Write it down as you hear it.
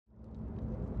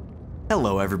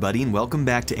Hello everybody and welcome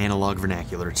back to Analog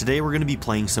Vernacular. Today we're going to be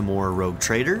playing some more Rogue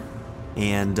Trader,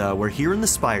 and we're here in the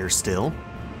Spire still,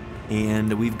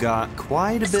 and we've got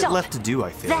quite a bit left to do, I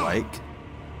feel like.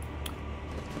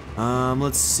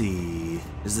 Let's see,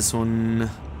 is this one?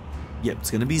 Yep, it's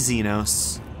going to be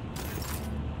Xenos.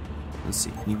 Let's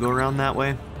see, can you go around that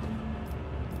way?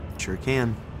 Sure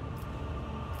can.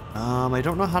 I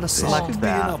don't know how to select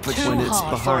that when it's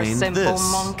behind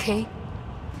this. Monkey.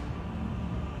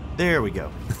 There we go.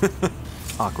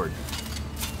 Awkward.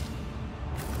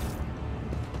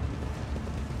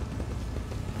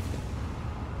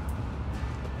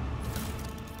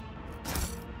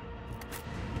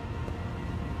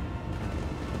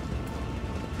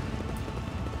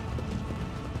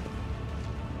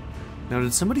 Now,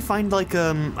 did somebody find, like,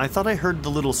 I thought I heard the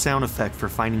little sound effect for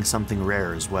finding something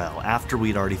rare as well, after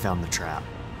we'd already found the trap.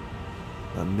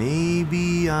 But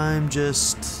maybe I'm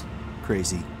just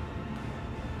crazy.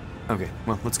 Okay,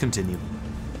 well, let's continue.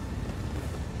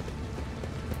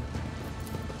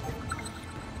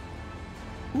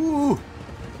 Ooh!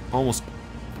 Almost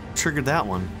triggered that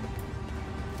one.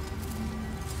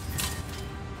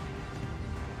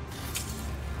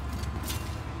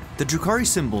 The Drukhari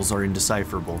symbols are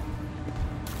indecipherable.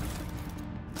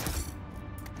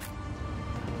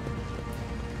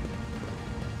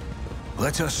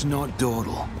 Let us not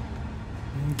dawdle.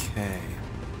 Okay.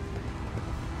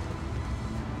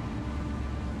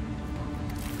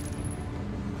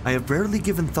 I have rarely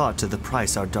given thought to the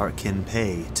price our dark kin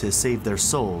pay to save their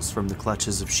souls from the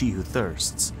clutches of she who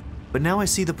thirsts, but now I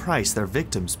see the price their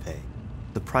victims pay,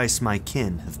 the price my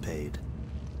kin have paid.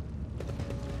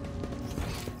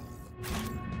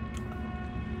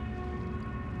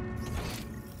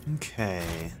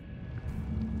 Okay.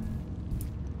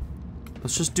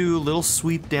 Let's just do a little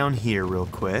sweep down here real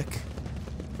quick.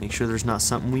 Make sure there's not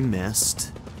something we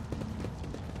missed.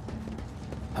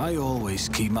 I always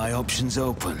keep my options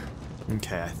open.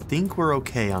 Okay, I think we're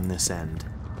okay on this end.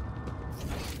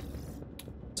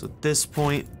 So at this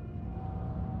point,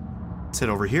 let's head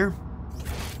over here.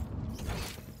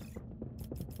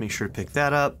 Make sure to pick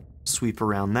that up, sweep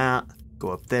around that, go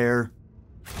up there.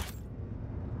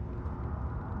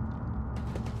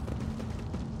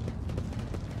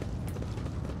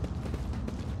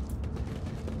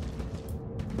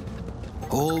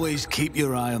 Always keep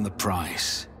your eye on the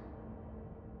price.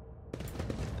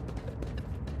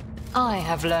 I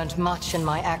have learned much in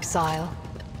my exile.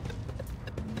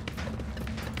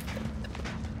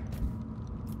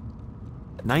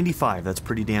 $95, that's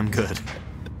pretty damn good.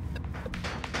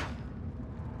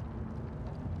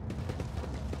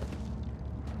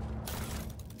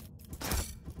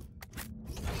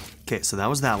 Okay, so that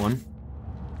was that one.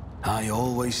 I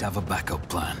always have a backup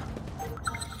plan.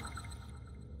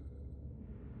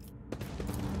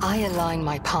 I align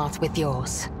my path with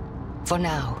yours. For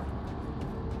now.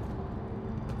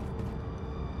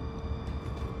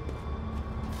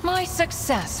 My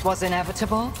success was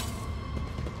inevitable.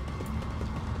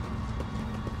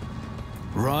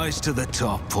 Rise to the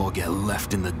top or get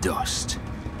left in the dust.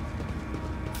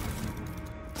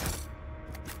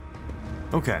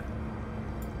 Okay.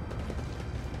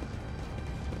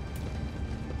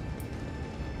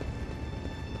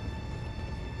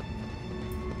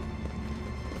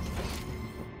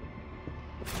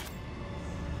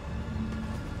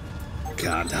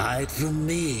 Can't hide from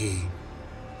me.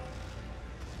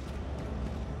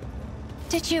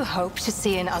 Did you hope to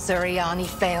see an Azuriani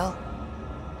fail?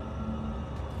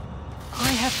 I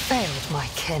have failed my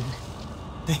kin.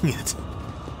 Dang it.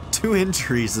 2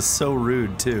 injuries is so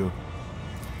rude, too.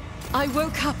 I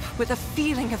woke up with a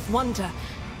feeling of wonder,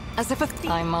 as if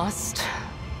I must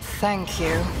thank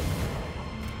you.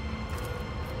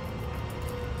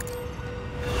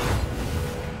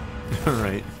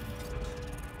 Alright.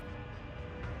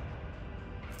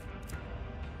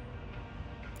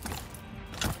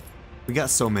 We got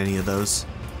so many of those.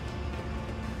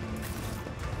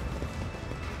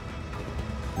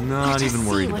 Not even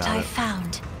worried about it. Let us see what I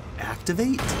found.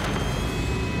 Activate?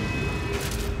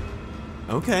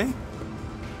 Okay.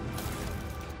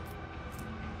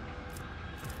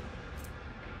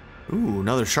 Ooh,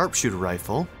 another sharpshooter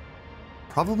rifle.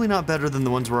 Probably not better than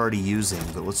the ones we're already using,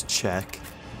 but let's check.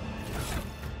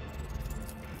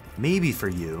 Maybe for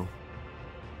you.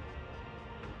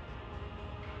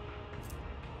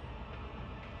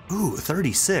 Ooh,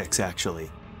 36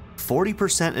 actually.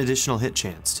 40% additional hit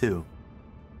chance too.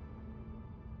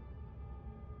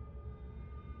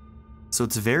 So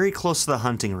it's very close to the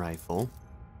hunting rifle.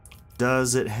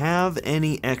 Does it have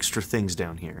any extra things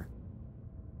down here?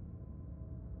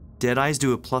 Deadeyes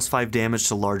do a +5 damage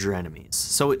to larger enemies,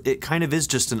 so it kind of is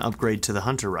just an upgrade to the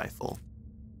hunter rifle.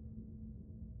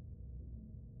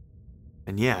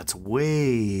 And yeah, it's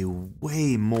way,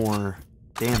 way more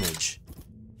damage.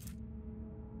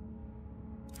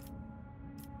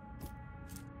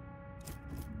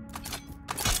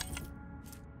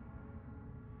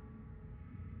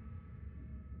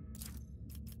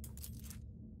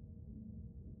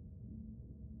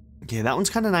 Okay, that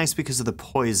one's kind of nice because of the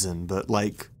poison, but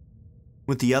like,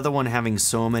 with the other one having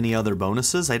so many other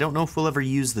bonuses, I don't know if we'll ever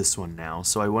use this one now,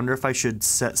 so I wonder if I should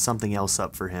set something else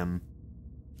up for him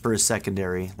for a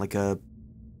secondary, like a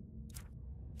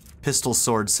pistol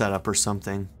sword setup or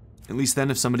something. At least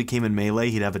then if somebody came in melee,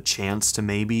 he'd have a chance to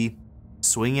maybe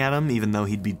swing at him, even though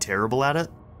he'd be terrible at it.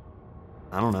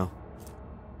 I don't know.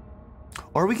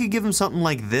 Or we could give him something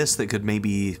like this that could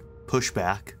maybe push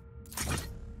back.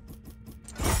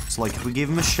 So like if we gave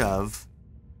him a shove,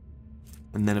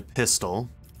 and then a pistol.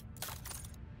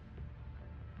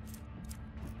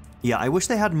 Yeah, I wish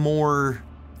they had more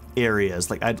areas.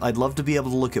 Like, I'd love to be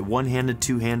able to look at one-handed,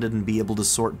 two-handed, and be able to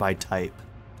sort by type.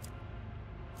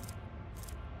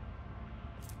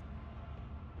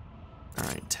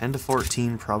 Alright, 10 to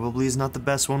 14 probably is not the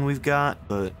best one we've got,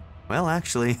 but, well,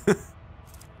 actually,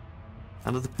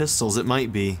 out of the pistols, it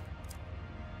might be.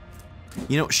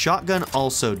 You know, shotgun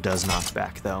also does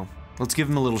knockback, though. Let's give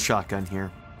him a little shotgun here.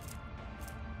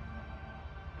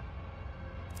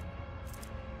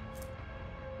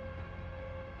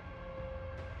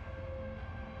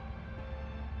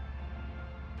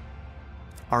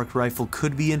 Arc rifle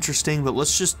could be interesting, but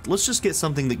let's just get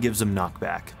something that gives him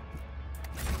knockback.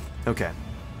 Okay.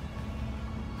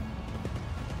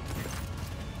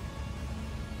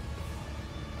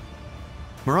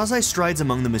 Mirazai strides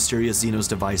among the mysterious Xenos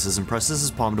devices and presses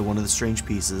his palm to one of the strange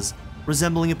pieces,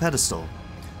 resembling a pedestal.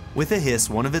 With a hiss,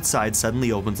 one of its sides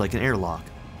suddenly opens like an airlock.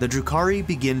 The Drukhari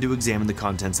begin to examine the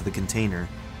contents of the container.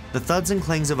 The thuds and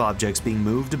clangs of objects being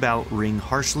moved about ring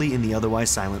harshly in the otherwise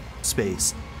silent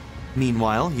space.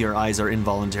 Meanwhile, your eyes are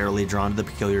involuntarily drawn to the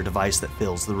peculiar device that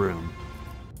fills the room.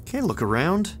 Okay, look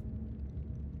around.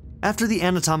 After the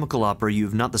anatomical opera, you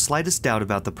have not the slightest doubt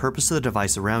about the purpose of the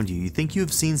device around you. You think you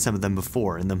have seen some of them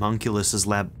before in the homunculus'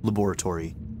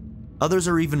 laboratory. Others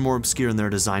are even more obscure in their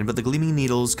design, but the gleaming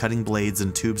needles, cutting blades,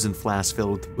 and tubes and flasks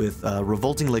filled with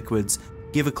revolting liquids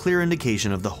give a clear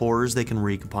indication of the horrors they can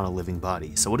wreak upon a living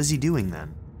body. So what is he doing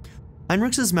then?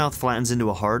 Heinrich's mouth flattens into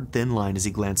a hard, thin line as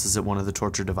he glances at one of the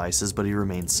torture devices, but he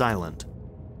remains silent.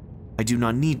 I do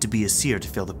not need to be a seer to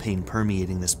feel the pain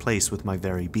permeating this place with my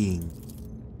very being.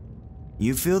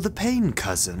 You feel the pain,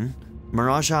 cousin?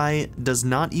 Mirazai does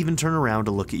not even turn around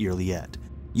to look at Yurliet.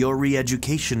 Your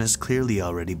re-education has clearly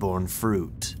already borne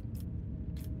fruit.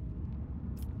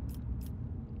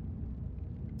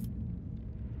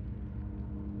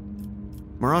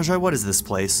 Mirazai, what is this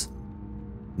place?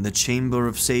 The Chamber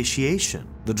of Satiation.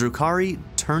 The Drukhari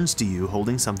turns to you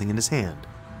holding something in his hand.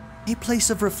 A place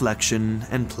of reflection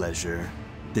and pleasure.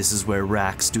 This is where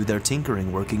racks do their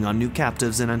tinkering, working on new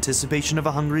captives in anticipation of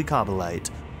a hungry Kabbalite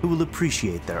who will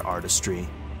appreciate their artistry.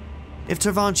 If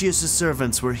Tervancius'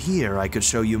 servants were here, I could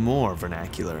show you more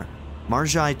vernacular.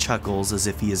 Mirazai chuckles as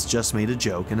if he has just made a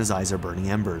joke and his eyes are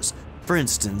burning embers. For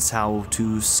instance, how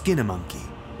to skin a monkey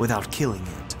without killing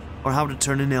it, or how to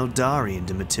turn an Eldari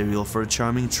into material for a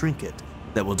charming trinket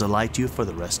that will delight you for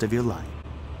the rest of your life.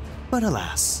 But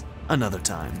alas, another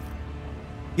time.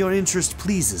 Your interest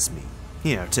pleases me.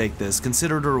 Here, take this.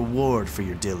 Consider it a reward for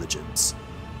your diligence.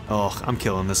 Oh, I'm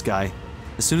killing this guy.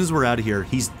 As soon as we're out of here,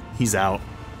 he's out.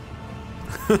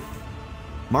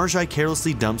 Mirazai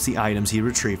carelessly dumps the items he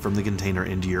retrieved from the container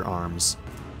into your arms.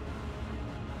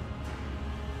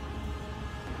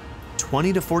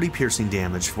 20 to 40 piercing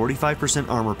damage, 45%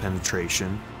 armor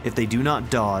penetration. If they do not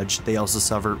dodge, they also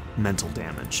suffer mental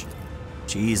damage.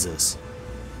 Jesus.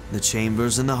 The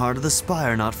chamber's in the heart of the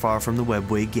spire, not far from the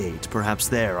Webway Gate. Perhaps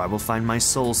there I will find my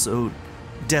soul so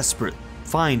desperate.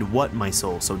 Find what my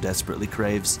soul so desperately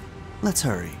craves. Let's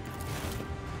hurry.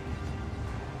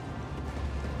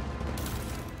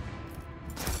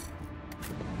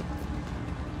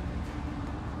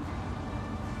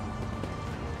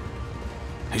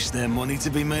 Is there money to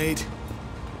be made?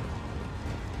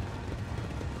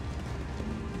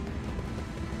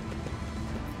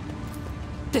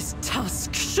 This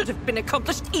task should have been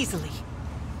accomplished easily.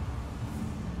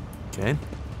 Okay.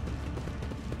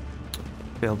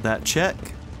 Failed that check.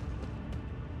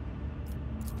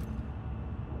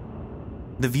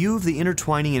 The view of the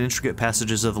intertwining and intricate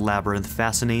passages of the labyrinth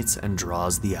fascinates and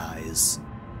draws the eyes.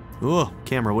 Oh,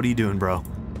 camera, what are you doing, bro?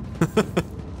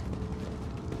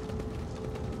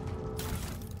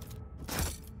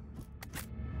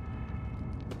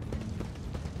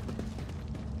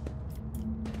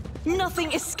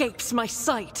 Nothing escapes my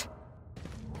sight.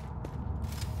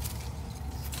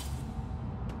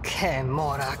 Ke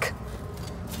Morak.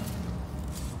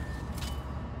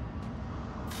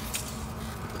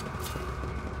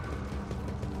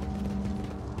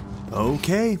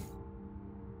 Okay.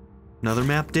 Another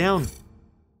map down.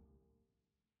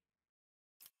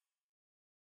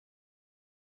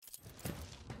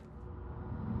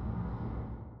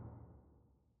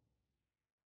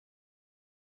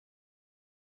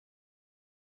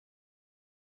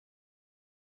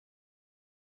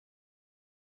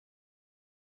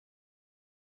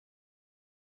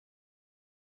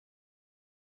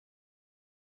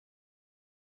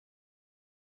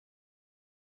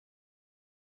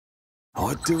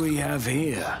 What do we have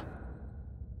here?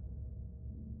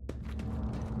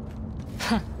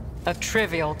 A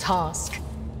trivial task.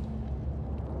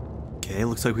 Okay,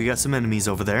 looks like we got some enemies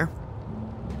over there.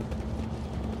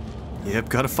 Yep,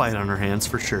 got a fight on our hands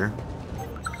for sure.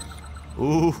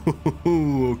 Ooh,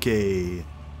 okay.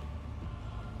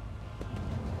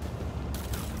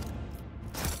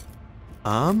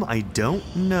 I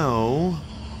don't know.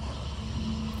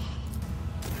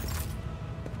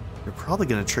 You're probably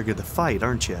gonna trigger the fight,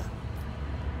 aren't you?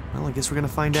 Well, I guess we're gonna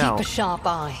find out. Keep a sharp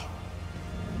eye.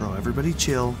 Bro, everybody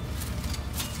chill.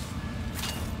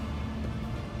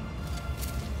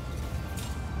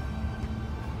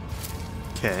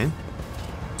 Okay.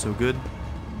 So good.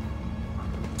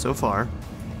 So far.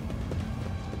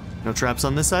 No traps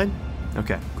on this side?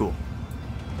 Okay, cool.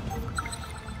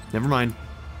 Never mind.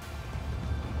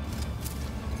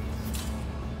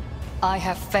 I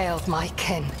have failed my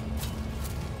kin.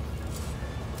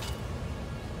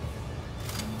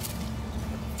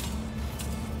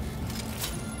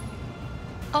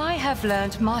 I have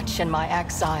learned much in my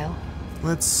exile.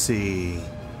 Let's see.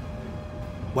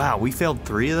 Wow, we failed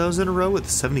 3 of those in a row with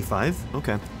 75?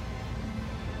 Okay.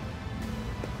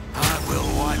 I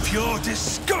will wipe your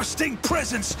disgusting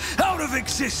presence out of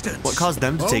existence! What caused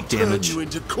them to take damage? Turn you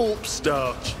into corpse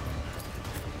starch.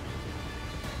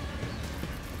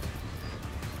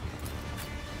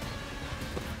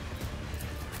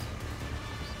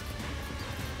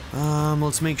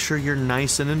 Let's make sure you're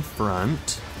nice and in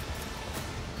front.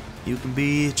 You can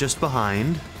be just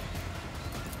behind.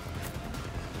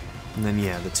 And then,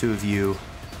 yeah, the two of you.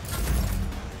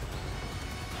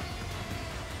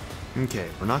 Okay,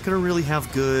 we're not gonna really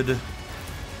have good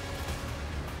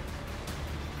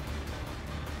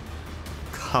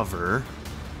cover.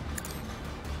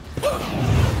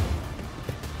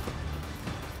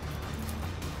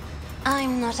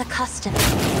 I'm not accustomed.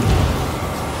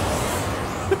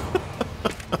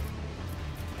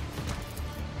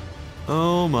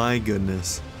 Oh my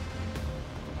goodness.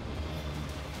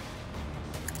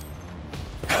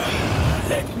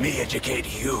 Let me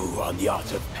educate you on the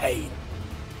art of pain.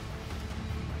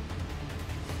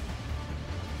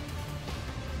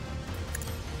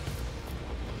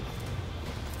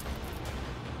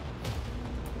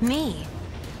 Me?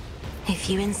 If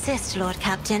you insist, Lord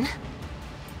Captain.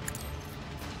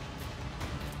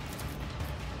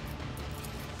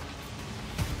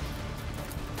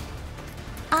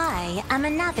 I am a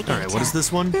navigator. Alright, what is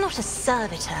this one? Not a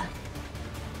servitor.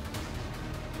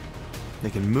 They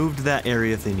can move to that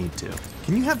area if they need to.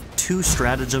 Can you have 2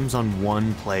 stratagems on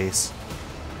one place?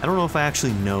 I don't know if I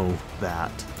actually know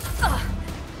that.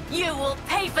 You will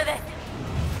pay for this!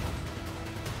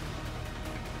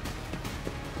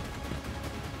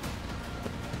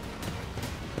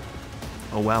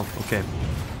 Oh wow, okay.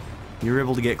 You were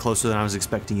able to get closer than I was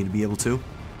expecting you to be able to.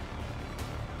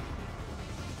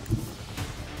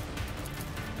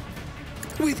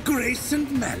 With grace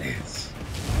and malice.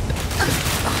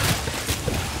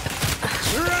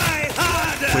 Try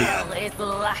harder! Is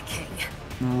lacking.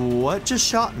 What just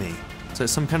shot me? Is that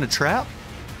some kind of trap?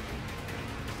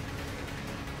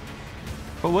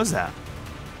 What was that?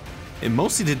 It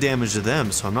mostly did damage to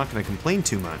them, so I'm not going to complain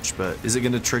too much, but is it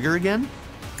going to trigger again?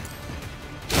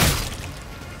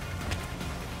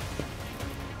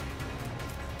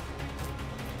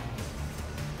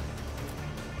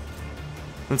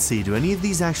 Let's see, do any of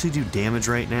these actually do damage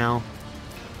right now?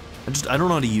 I don't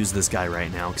know how to use this guy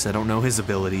right now, because I don't know his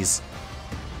abilities.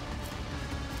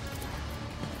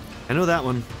 I know that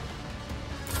one.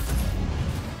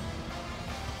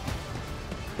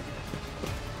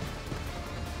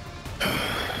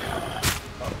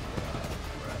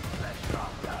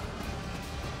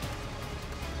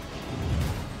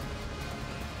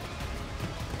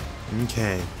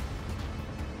 Okay.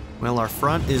 Well, our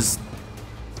front is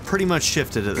pretty much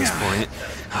shifted at this point.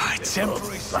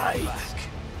 Temporary sight.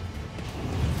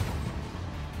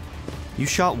 You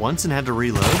shot once and had to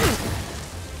reload?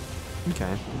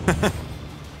 Okay.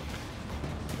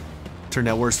 Turned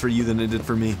out worse for you than it did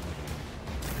for me.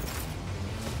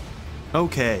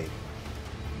 Okay.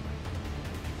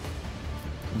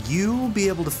 You'll be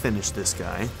able to finish this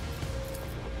guy.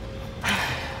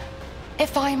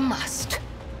 If I must.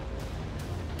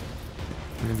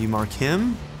 Have you mark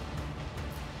him?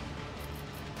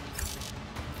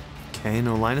 Okay,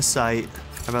 no line of sight.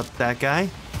 How about that guy?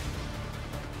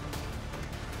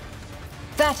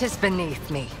 That is beneath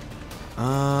me.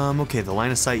 Okay, the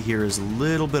line of sight here is a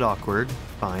little bit awkward.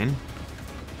 Fine.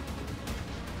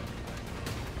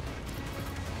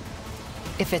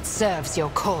 If it serves your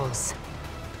cause.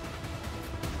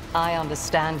 I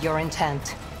understand your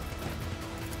intent.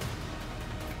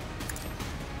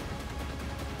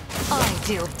 I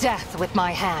deal death with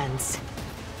my hands.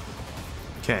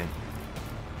 Okay.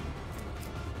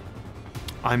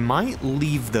 I might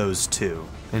leave those two,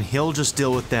 and he'll just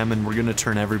deal with them, and we're gonna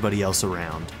turn everybody else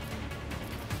around.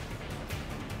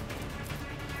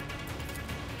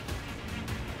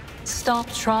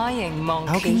 Stop trying,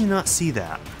 monkey. How can you not see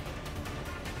that?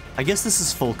 I guess this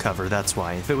is full cover, that's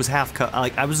why. If it was half cover,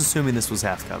 like, I was assuming this was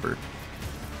half cover.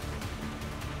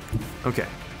 Okay.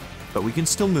 But we can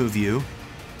still move you.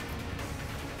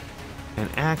 And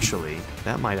actually,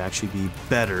 that might actually be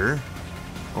better.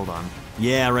 Hold on.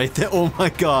 Yeah, right there. Oh my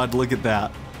god, look at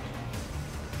that.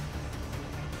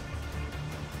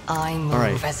 I move All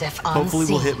right. as if unseen. Hopefully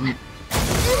we'll hit...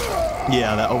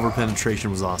 Yeah, that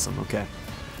over-penetration was awesome. Okay.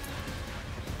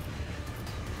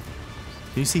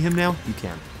 Can you see him now? You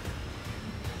can.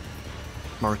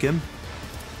 Mark him.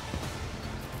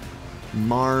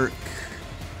 Mark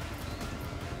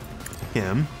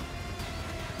him.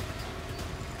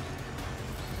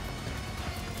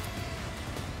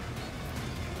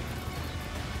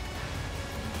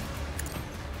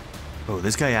 Oh,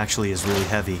 this guy actually is really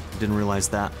heavy. Didn't realize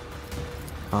that.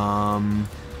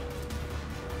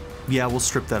 Yeah, we'll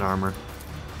strip that armor.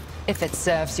 If it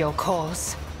serves your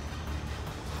cause.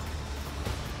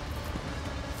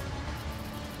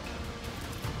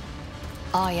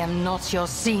 I am not your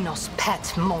Xenos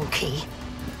pet, monkey.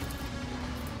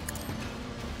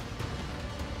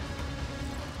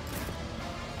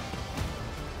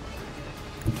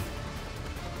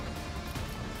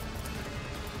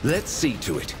 Let's see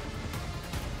to it.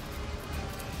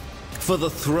 For the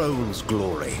throne's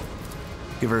glory.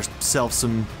 Give herself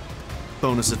some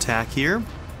bonus attack here.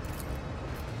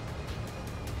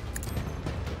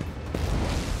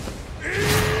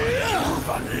 You've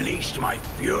unleashed my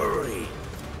fury.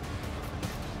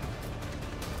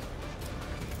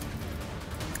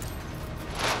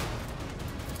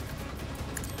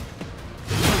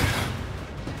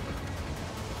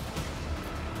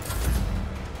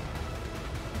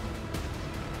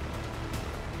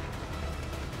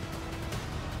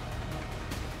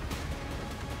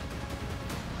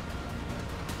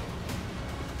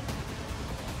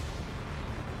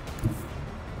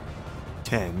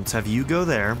 Okay, let's have you go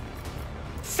there.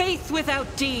 Faith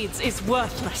without deeds is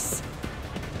worthless.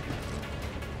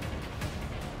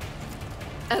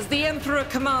 As the Emperor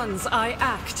commands, I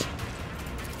act.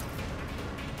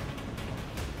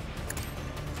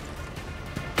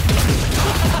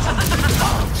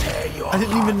 I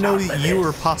didn't even know that you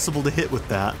were possible to hit with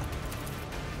that.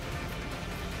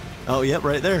 Oh, yep,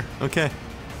 right there. Okay.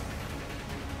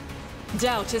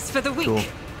 Doubt is for the weak. Cool.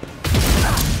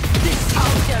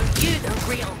 I'll show you the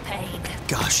real pain.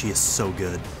 Gosh, she is so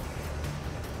good.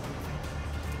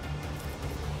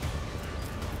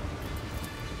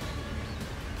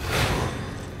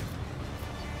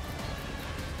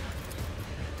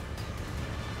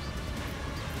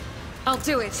 I'll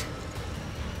do it.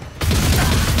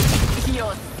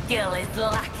 Your skill is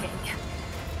lacking.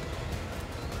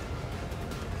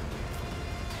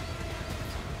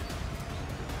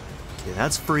 Okay,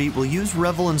 that's free. We'll use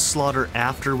Revel and Slaughter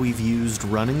after we've used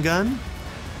Run and Gun.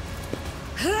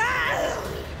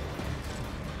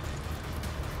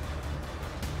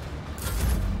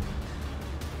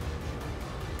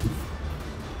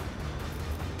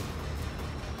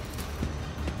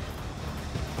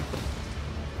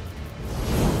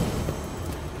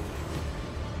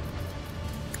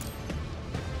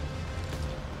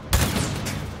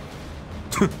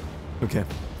 Okay,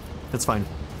 that's fine.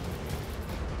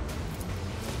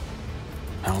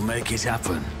 I'll make it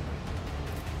happen.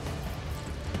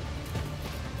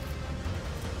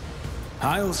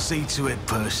 I'll see to it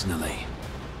personally.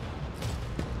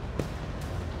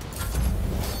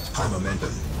 High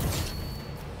momentum.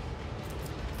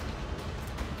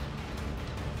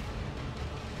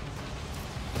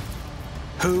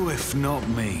 Who if not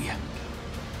me?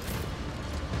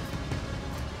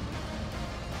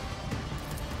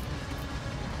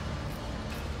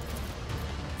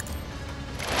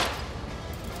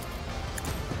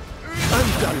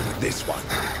 This one.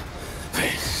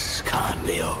 This can't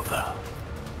be over.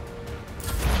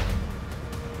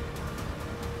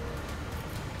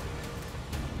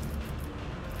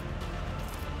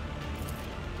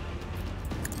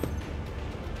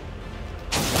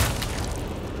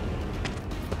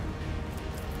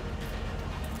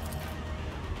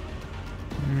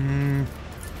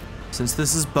 Since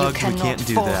this is bugged, we can't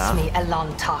do that. You cannot force me,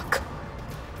 Elantak.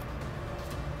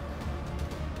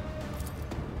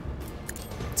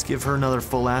 Let's give her another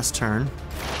full-ass turn.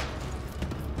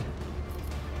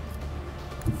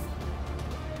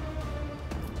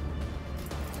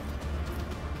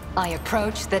 I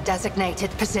approach the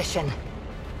designated position.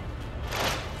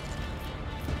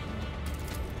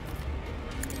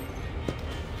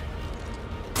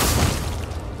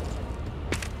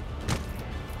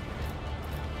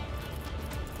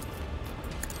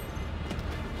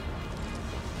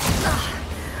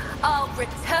 I'll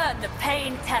return the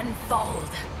pain tenfold.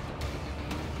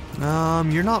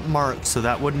 You're not marked, so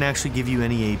that wouldn't actually give you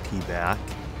any AP back.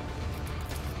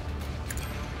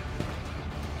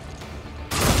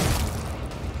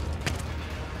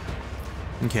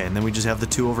 Okay, and then we just have the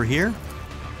two over here.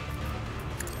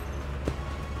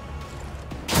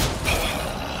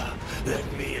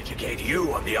 Let me educate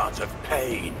you on the art of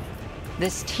pain.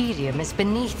 This tedium is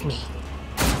beneath me.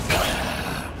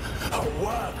 A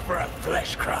work for a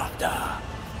flesh crafter.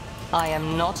 I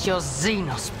am not your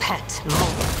Xenos pet,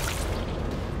 Lord.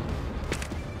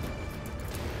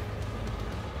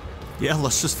 Yeah,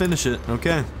 let's just finish it.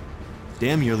 Okay.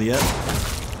 Damn, Juliet.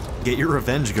 Get your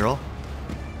revenge, girl.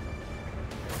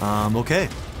 Okay.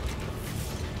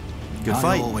 Good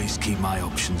fight. I always keep my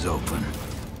options open.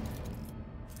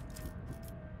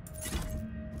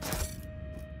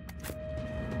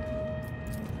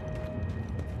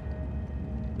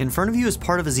 In front of you is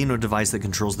part of a Xeno device that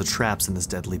controls the traps in this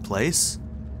deadly place.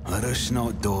 Let us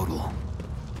not dawdle.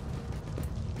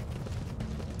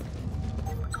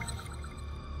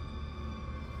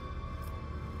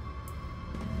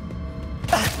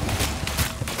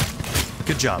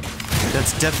 Good job.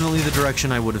 That's definitely the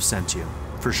direction I would have sent you.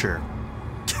 For sure.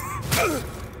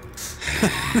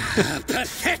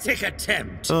 Pathetic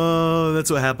attempt. Oh, that's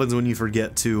what happens when you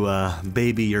forget to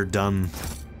baby your dumb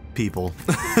people.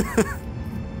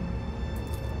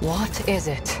 What is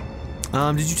it?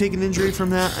 Did you take an injury from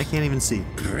that? I can't even see.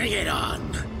 Bring it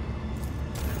on.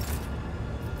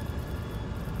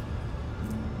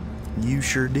 You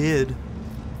sure did.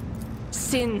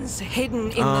 Sins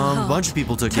hidden in the heart. A bunch of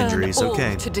people took turn injuries. all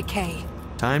Okay. to decay.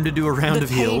 Time to do a round The of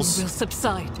pain heals. will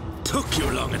subside. Took you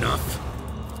long enough.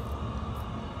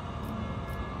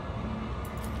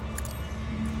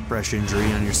 Fresh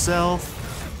injury on yourself.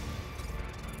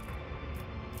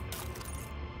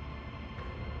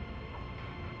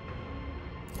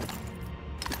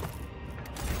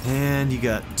 And you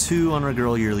got 2 on our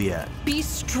girl Juliet. Be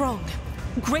strong.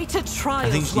 Greater trials I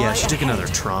think, lie yeah, she took ahead.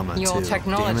 another trauma Your too. Damn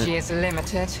technology it. is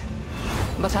limited,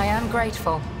 but I am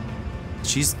grateful.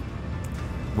 She's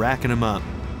racking them up.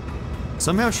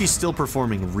 Somehow she's still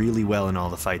performing really well in all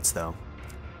the fights, though.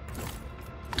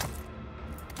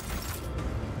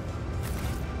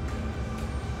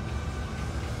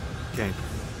 Okay.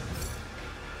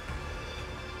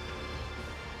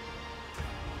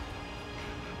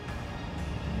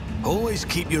 Always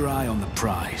keep your eye on the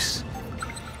prize.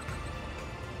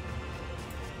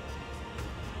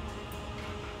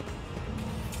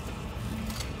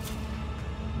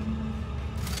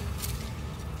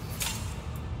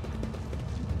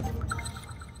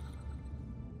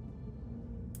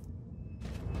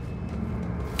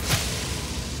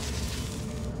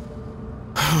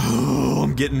 Oh,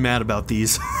 I'm getting mad about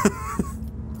these.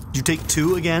 Did you take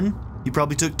 2 again? You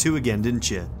probably took 2 again,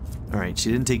 didn't you? Alright,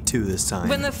 she didn't take 2 this time.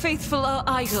 When the faithful are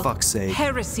idle, Fuck's sake.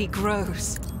 heresy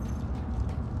grows.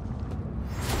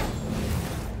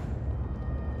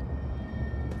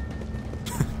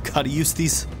 Gotta use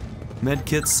these med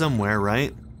kits somewhere,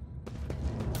 right?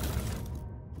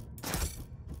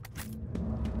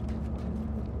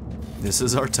 This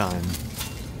is our time.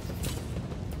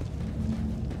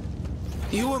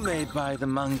 You were made by the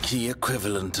monkey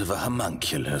equivalent of a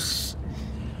homunculus.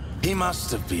 He must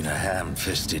have been a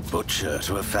ham-fisted butcher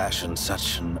to have fashioned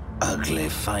such an ugly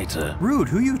fighter. Rude,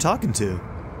 who are you talking to?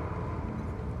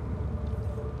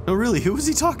 Oh really, who was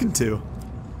he talking to?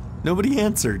 Nobody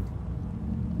answered.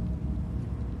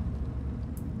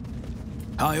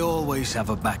 I always have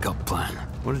a backup plan.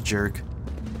 What a jerk.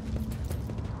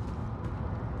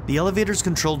 The elevator's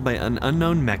controlled by an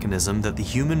unknown mechanism that the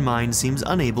human mind seems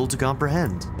unable to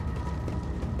comprehend.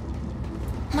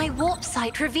 My warp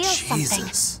sight reveals something.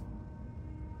 Jesus.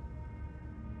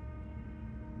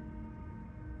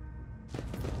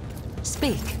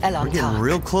 Speak, We're getting Owlcat.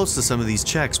 real close to some of these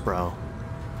checks, bro.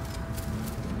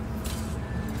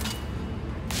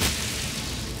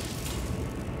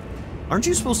 Aren't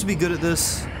you supposed to be good at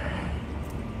this?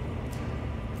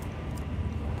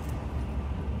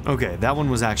 Okay, that one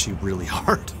was actually really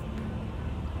hard.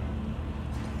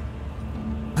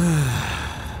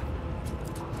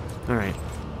 Alright.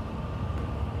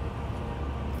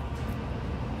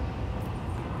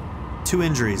 2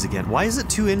 injuries again. Why is it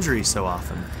 2 injuries so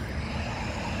often?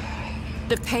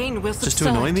 The pain will subside. Just to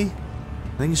annoy me?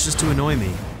 I think it's just to annoy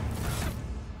me.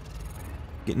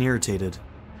 Getting irritated.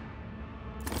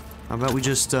 How about we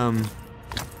just,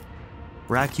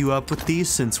 rack you up with these,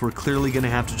 since we're clearly gonna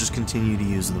have to just continue to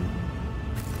use them.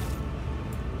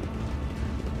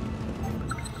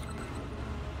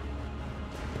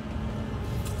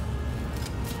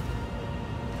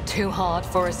 Too hard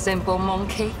for a simple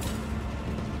monkey?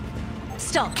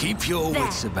 Stop. Keep your There.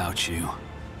 wits about you.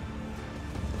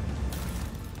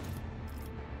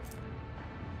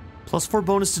 +4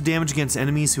 bonus to damage against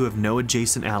enemies who have no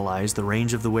adjacent allies. The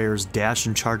range of the wearer's dash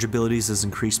and charge abilities is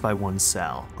increased by 1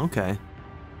 cell. Okay.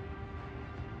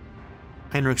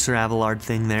 Heinrich's or Abelard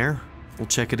thing there. We'll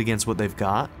check it against what they've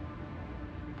got.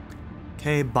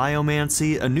 Okay,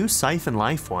 Biomancy, a new Siphon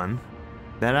Life one.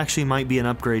 That actually might be an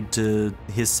upgrade to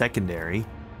his secondary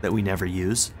that we never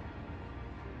use.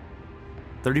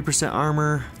 30%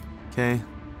 armor. Okay.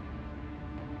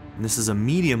 And this is a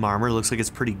medium armor. Looks like it's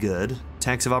pretty good.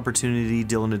 Attacks of opportunity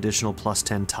deal an additional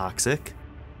 +10 toxic.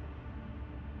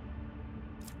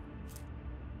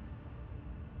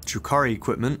 Drukari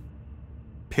equipment.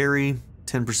 Parry,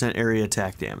 10% area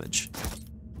attack damage.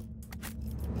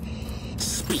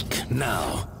 Speak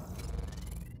now.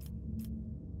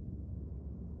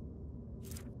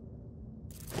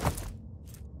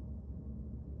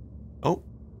 Oh.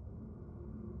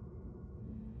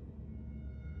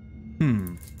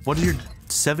 What are your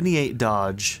 78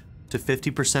 dodge to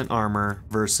 50% armor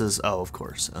versus, oh, of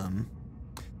course,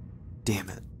 damn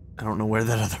it. I don't know where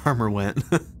that other armor went.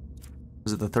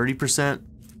 Was it the 30%?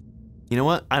 You know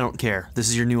what? I don't care. This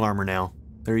is your new armor now.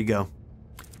 There you go.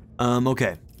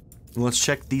 Okay. Let's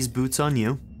check these boots on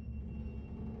you.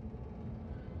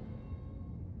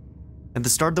 At the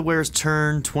start of the wearer's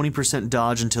turn, 20%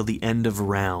 dodge until the end of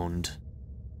round.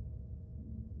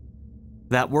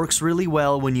 That works really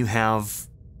well when you have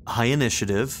high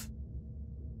initiative,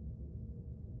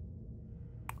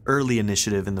 early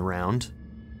initiative in the round.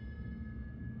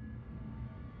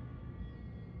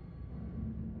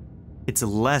 It's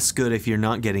less good if you're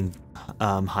not getting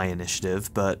high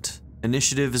initiative, but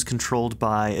initiative is controlled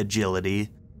by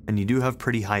agility, and you do have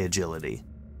pretty high agility.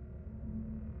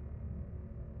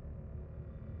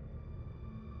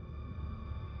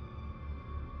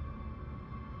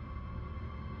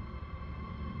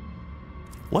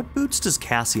 What boots does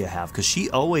Cassia have? Because she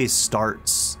always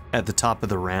starts at the top of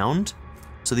the round,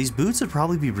 so these boots would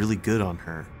probably be really good on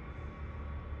her.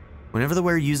 Whenever the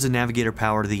wearer uses a navigator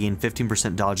power, they gain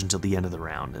 15% dodge until the end of the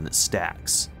round, and it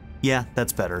stacks. Yeah,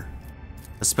 that's better.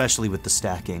 Especially with the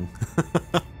stacking.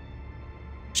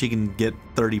 She can get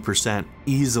 30%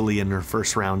 easily in her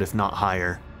first round, if not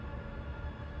higher.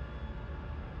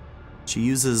 She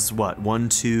uses, what, 1,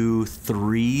 2,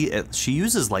 3? She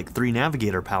uses like 3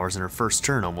 navigator powers in her first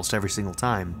turn almost every single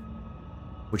time.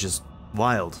 Which is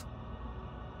wild.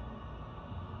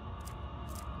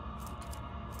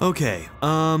 Okay,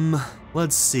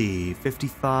 let's see.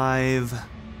 55.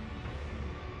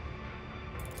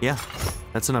 Yeah,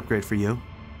 that's an upgrade for you.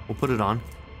 We'll put it on.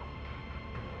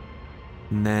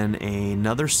 And then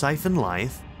another Siphon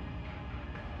Life.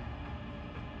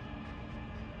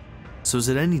 So is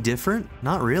it any different?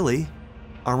 Not really.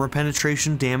 Armor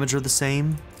penetration, damage are the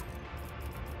same.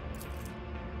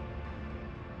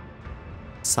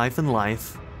 Siphon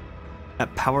Life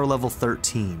at power level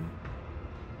 13.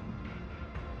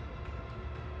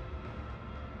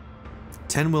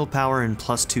 10 willpower and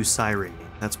 +2 psi rating.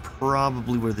 That's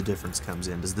probably where the difference comes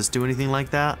in. Does this do anything like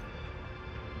that?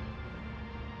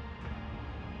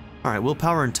 Alright,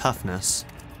 willpower and toughness.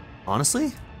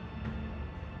 Honestly?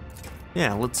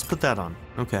 Yeah, let's put that on.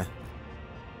 Okay.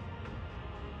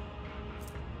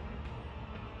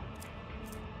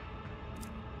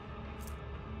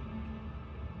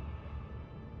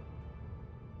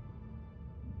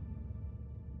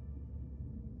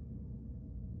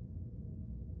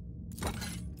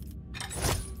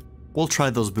 We'll try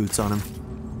those boots on him.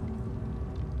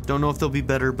 Don't know if they'll be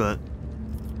better, but...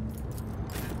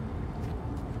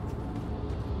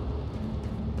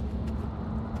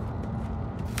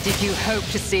 Did you hope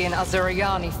to see an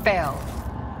Azuriani fail?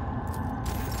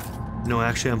 No,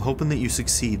 actually, I'm hoping that you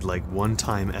succeed like one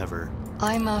time ever.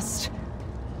 I must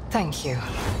Thank you.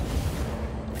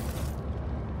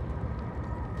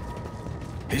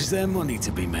 Is there money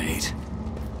to be made?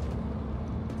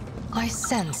 I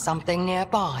sense something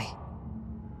nearby.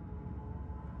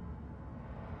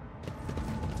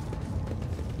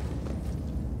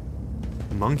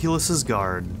 Homunculus's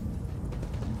guard.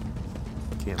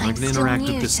 Okay, I'm not gonna interact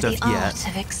with this stuff yet. Art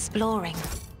of exploring.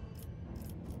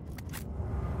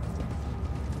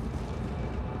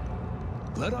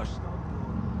 Let us.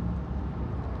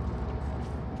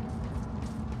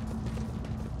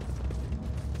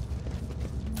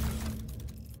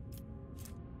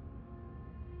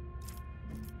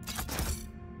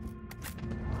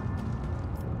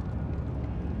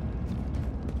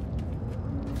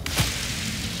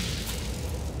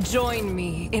 Join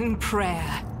me in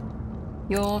prayer.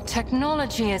 Your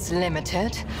technology is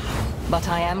limited, but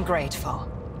I am grateful.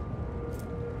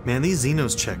 Man, these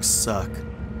Xenos checks suck.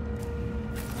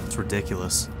 It's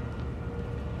ridiculous.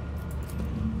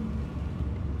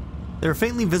 There are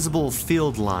faintly visible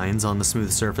field lines on the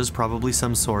smooth surface, probably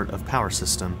some sort of power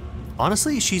system.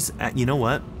 Honestly, she's at, you know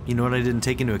what? You know what I didn't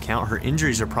take into account? Her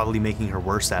injuries are probably making her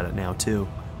worse at it now, too.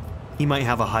 He might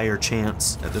have a higher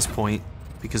chance at this point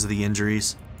because of the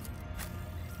injuries.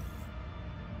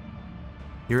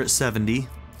 You're at 70.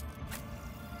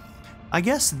 I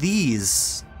guess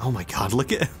these... Oh my god,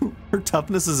 look at... her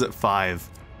toughness is at 5.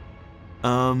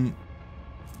 Alright,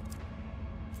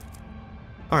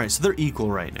 so they're equal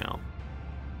right now.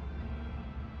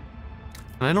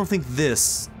 And I don't think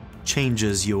this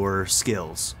changes your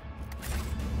skills.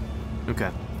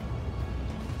 Okay.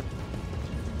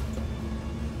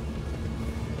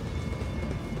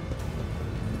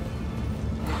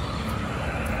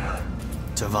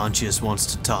 Valancius wants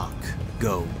to talk.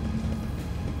 Go.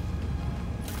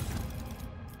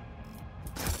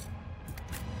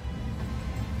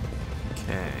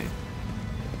 Okay.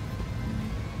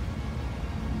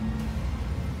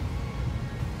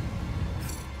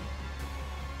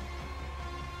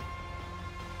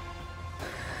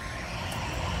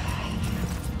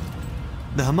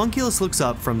 The homunculus looks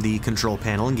up from the control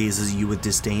panel and gazes at you with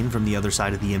disdain from the other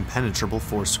side of the impenetrable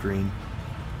force screen.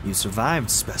 You survived,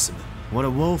 specimen. What a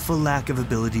woeful lack of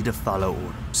ability to follow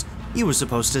orders. You were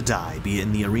supposed to die, be it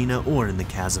in the arena or in the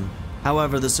chasm.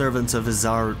 However, the servants of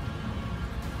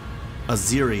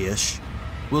Azirish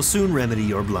will soon remedy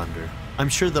your blunder. I'm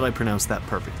sure that I pronounced that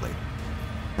perfectly.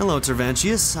 Hello,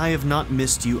 Tervancius. I have not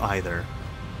missed you either.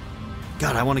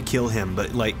 God, I want to kill him,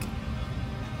 but like...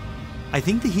 I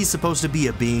think that he's supposed to be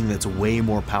a being that's way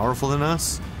more powerful than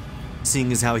us,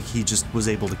 seeing as how he just was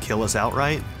able to kill us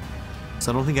outright.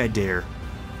 So I don't think I dare.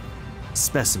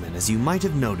 Specimen, as you might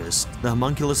have noticed, the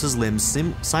homunculus's limbs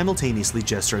simultaneously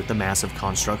gesture at the massive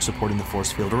construct supporting the force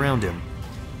field around him.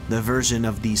 The version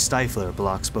of the Stifler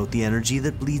blocks both the energy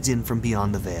that bleeds in from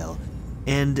beyond the veil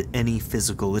and any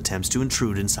physical attempts to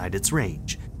intrude inside its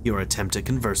range. Your attempt at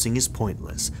conversing is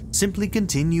pointless. Simply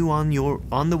continue on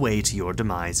the way to your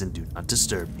demise and do not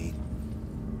disturb me.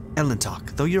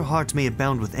 Elentok, though your heart may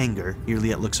abound with anger,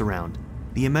 Irliet looks around.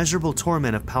 The immeasurable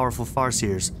torment of powerful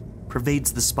farseers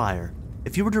pervades the spire.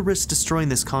 If you were to risk destroying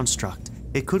this construct,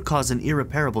 it could cause an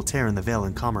irreparable tear in the veil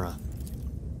in Kamara.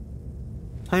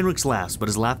 Heinrichs laughs, but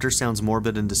his laughter sounds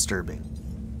morbid and disturbing.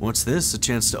 What's this? A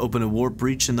chance to open a warp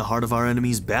breach in the heart of our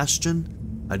enemy's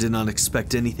bastion? I did not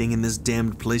expect anything in this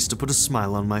damned place to put a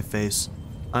smile on my face.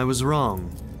 I was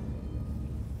wrong.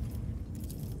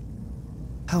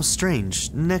 How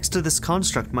strange. Next to this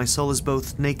construct, my soul is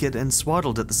both naked and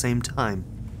swaddled at the same time.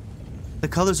 The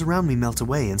colors around me melt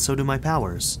away, and so do my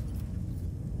powers.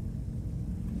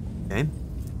 Okay.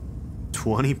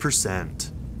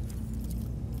 20%.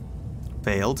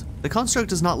 Failed. The construct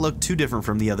does not look too different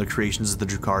from the other creations of the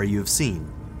Drukhari you have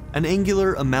seen. An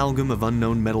angular amalgam of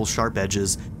unknown metal sharp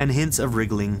edges and hints of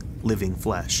wriggling, living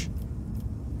flesh.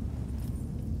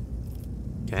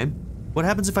 Okay. What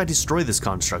happens if I destroy this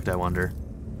construct, I wonder?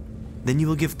 Then you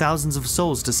will give thousands of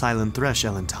souls to Silent Thresh,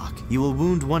 Elentok. You will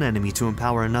wound one enemy to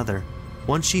empower another.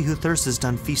 Once she who thirsts is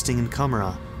done feasting in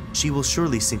Kamara, she will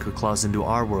surely sink her claws into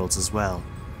our worlds as well.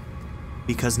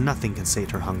 Because nothing can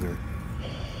sate her hunger.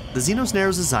 The Xenos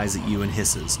narrows his eyes at you and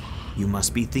hisses. You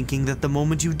must be thinking that the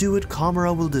moment you do it,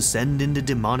 Kamara will descend into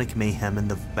demonic mayhem and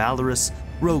the valorous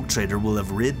rogue trader will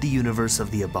have rid the universe of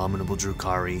the abominable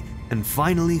Drukhari and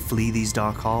finally flee these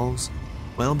dark halls?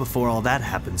 Well, before all that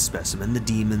happens, specimen, the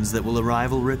demons that will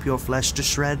arrive will rip your flesh to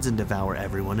shreds and devour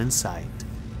everyone in sight.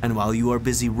 And while you are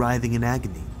busy writhing in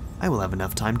agony, I will have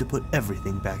enough time to put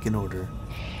everything back in order.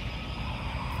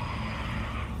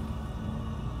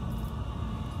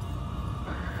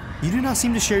 You do not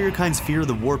seem to share your kind's fear of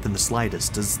the warp in the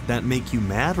slightest. Does that make you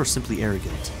mad or simply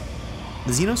arrogant?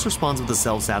 The Xenos responds with a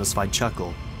self-satisfied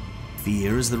chuckle.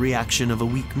 Fear is the reaction of a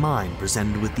weak mind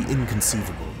presented with the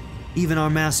inconceivable. Even our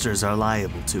masters are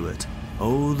liable to it.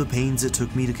 Oh, the pains it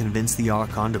took me to convince the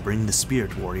Archon to bring the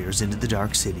Spirit Warriors into the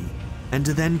Dark City, and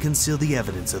to then conceal the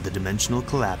evidence of the dimensional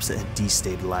collapse that had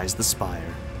destabilized the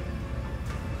Spire.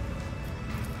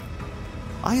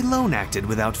 I alone acted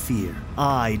without fear.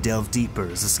 I delve deeper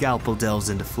as a scalpel delves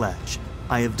into flesh.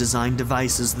 I have designed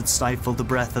devices that stifle the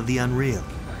breath of the unreal.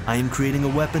 I am creating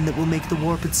a weapon that will make the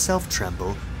warp itself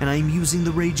tremble, and I am using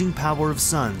the raging power of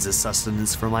suns as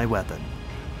sustenance for my weapon.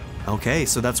 Okay,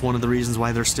 so that's one of the reasons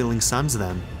why they're stealing suns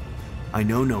then. I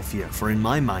know no fear, for in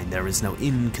my mind there is no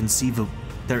inconceivable,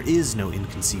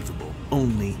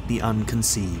 only the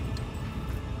unconceived.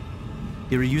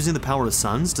 You're using the power of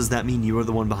suns? Does that mean you are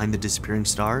the one behind the disappearing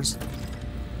stars?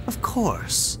 Of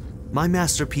course. My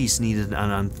masterpiece needed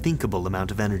an unthinkable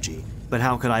amount of energy, but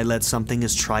how could I let something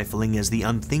as trifling as the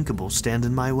unthinkable stand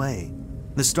in my way?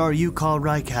 The star you call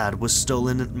Rykad was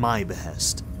stolen at my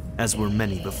behest, as were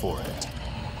many before it.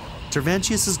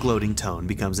 Tervantius's gloating tone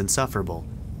becomes insufferable.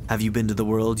 Have you been to the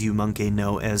world you monkey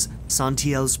know as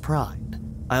Santiel's Pride?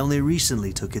 I only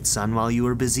recently took its sun while you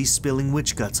were busy spilling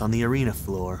witch guts on the arena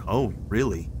floor. Oh,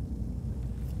 really?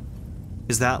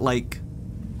 Is that like...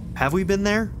 Have we been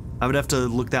there? I would have to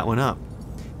look that one up.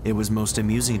 It was most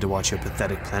amusing to watch your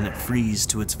pathetic planet freeze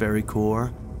to its very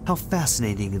core. How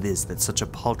fascinating it is that such a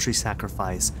paltry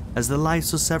sacrifice as the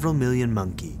lives of several million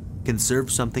monkey can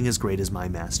serve something as great as my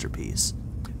masterpiece.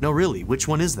 No, really, which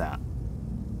one is that?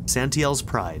 Santiel's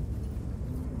Pride.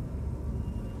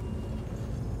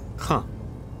 Huh.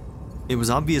 It was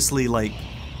obviously like...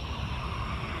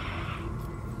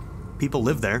 people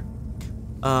live there.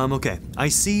 Okay. I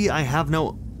see I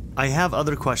have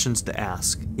other questions to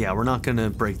ask. Yeah, we're not gonna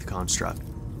break the construct.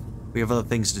 We have other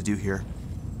things to do here.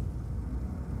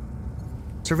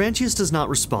 Tervantius does not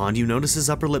respond. You notice his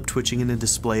upper lip twitching in a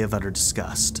display of utter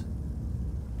disgust.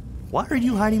 Why are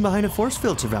you hiding behind a force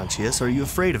field, Tervantius? Are you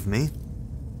afraid of me?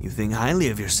 You think highly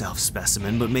of yourself,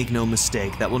 specimen, but make no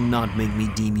mistake, that will not make me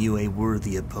deem you a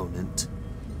worthy opponent.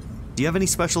 Do you have any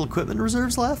special equipment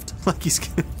reserves left? Like he's...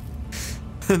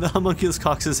 The homunculus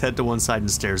cocks his head to one side and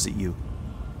stares at you.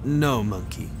 No,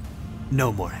 monkey.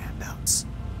 No more handouts.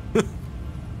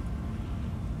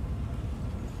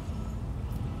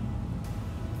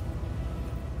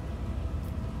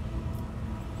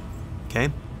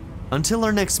 Okay. Until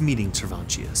our next meeting,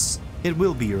 Tervantius. It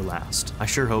will be your last. I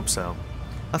sure hope so.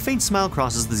 A faint smile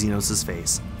crosses the Xenos'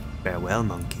 face. Farewell,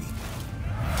 monkey.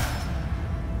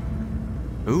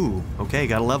 Ooh, okay,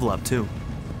 got a level up too.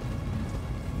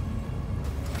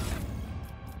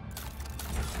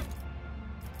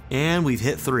 And we've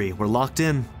hit 3. We're locked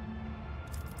in.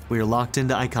 We are locked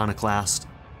into Iconoclast.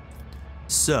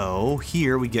 So,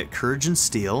 here we get Courage and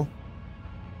Steel.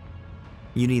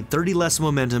 You need 30 less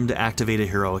momentum to activate a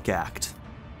heroic act.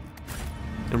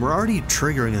 And we're already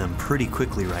triggering them pretty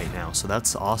quickly right now, so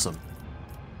that's awesome.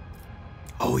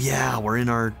 Oh yeah, we're in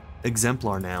our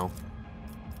Exemplar now.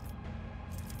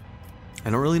 I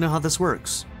don't really know how this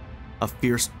works. A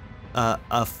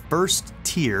first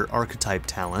tier archetype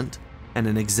talent and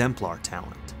an Exemplar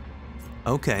talent.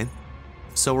 Okay,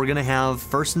 so we're gonna have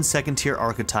first and second tier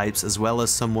archetypes as well as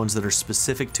some ones that are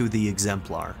specific to the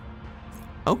Exemplar.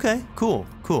 Okay, cool,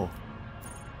 cool.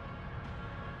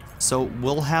 So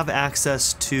we'll have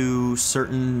access to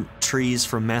certain trees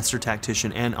from Master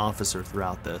Tactician and Officer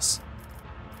throughout this.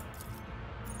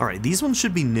 Alright, these ones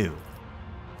should be new.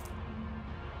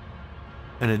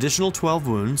 An additional 12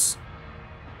 wounds.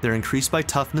 They're increased by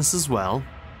toughness as well.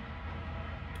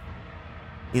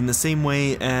 In the same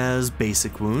way as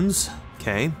basic wounds.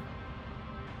 Okay.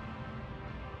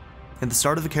 At the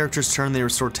start of the character's turn, they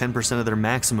restore 10% of their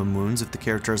maximum wounds. If the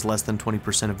character has less than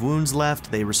 20% of wounds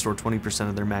left, they restore 20%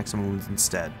 of their maximum wounds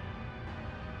instead.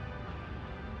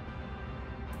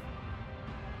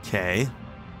 Okay.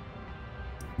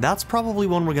 That's probably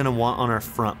one we're going to want on our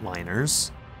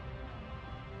frontliners.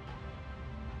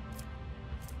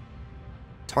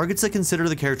 Targets that consider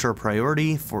the character a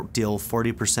priority deal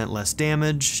 40% less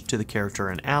damage to the character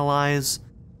and allies.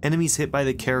 Enemies hit by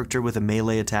the character with a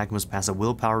melee attack must pass a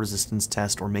willpower resistance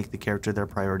test or make the character their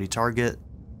priority target.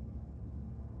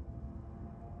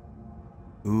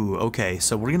 Ooh, okay,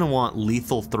 so we're gonna want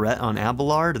lethal threat on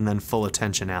Abelard and then full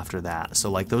attention after that. So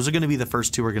like those are gonna be the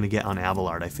first two we're gonna get on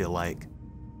Abelard, I feel like.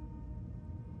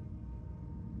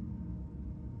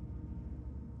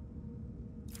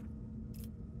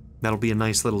 That'll be a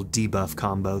nice little debuff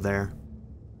combo there.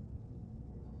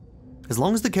 As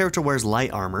long as the character wears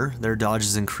light armor, their dodge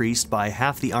is increased by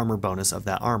half the armor bonus of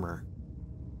that armor.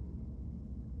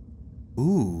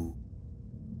 Ooh.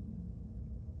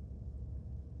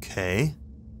 Okay.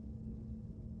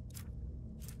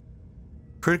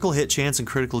 Critical hit chance and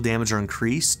critical damage are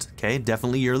increased. Okay,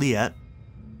 definitely Yet.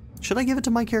 Should I give it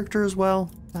to my character as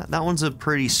well? That one's a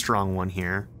pretty strong one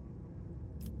here.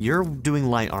 You're doing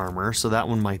light armor, so that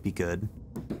one might be good.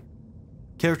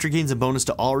 Character gains a bonus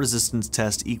to all resistance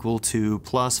tests equal to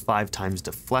plus 5 times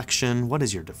deflection. What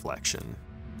is your deflection?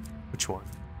 Which one?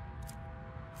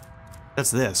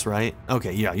 That's this, right?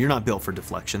 Okay, yeah, you're not built for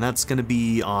deflection. That's going to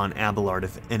be on Abelard,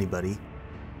 if anybody.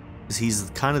 Because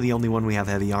he's kind of the only one we have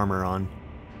heavy armor on.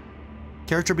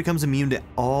 Character becomes immune to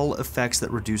all effects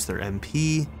that reduce their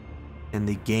MP, and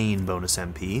they gain bonus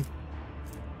MP.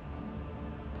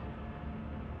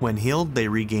 When healed, they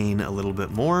regain a little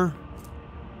bit more.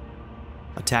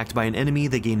 Attacked by an enemy,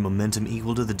 they gain momentum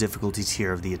equal to the difficulty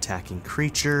tier of the attacking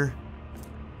creature.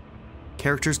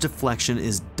 Character's deflection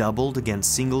is doubled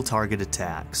against single target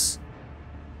attacks.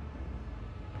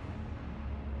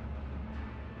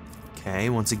 Okay,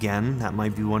 once again, that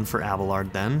might be one for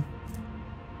Abelard then.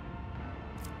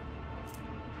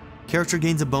 Character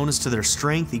gains a bonus to their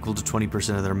strength equal to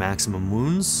 20% of their maximum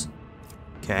wounds.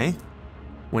 Okay.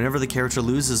 Whenever the character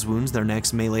loses wounds, their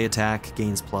next melee attack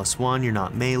gains +1. You're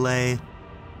not melee.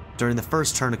 During the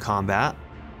first turn of combat,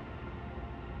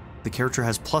 the character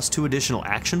has +2 additional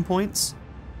action points?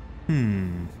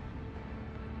 I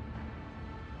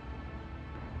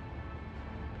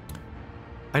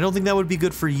don't think that would be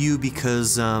good for you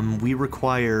because we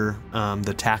require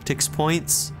the tactics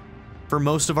points for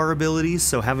most of our abilities,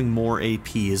 so having more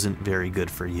AP isn't very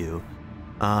good for you.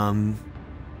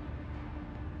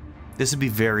 This would be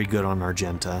very good on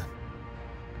Argenta.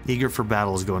 Eager for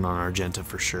battle is going on Argenta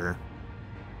for sure.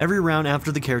 Every round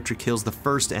after the character kills the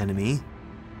first enemy,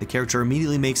 the character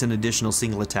immediately makes an additional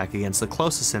single attack against the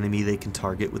closest enemy they can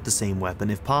target with the same weapon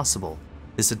if possible.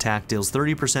 This attack deals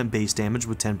 30% base damage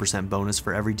with 10% bonus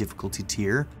for every difficulty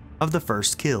tier of the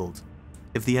first killed.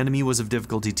 If the enemy was of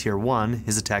difficulty tier 1,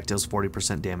 his attack deals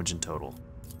 40% damage in total.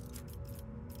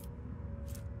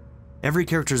 Every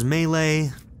character's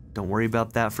melee, don't worry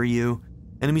about that for you.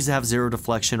 Enemies that have 0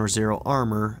 deflection or 0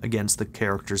 armor against the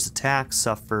character's attack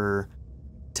suffer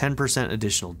 10%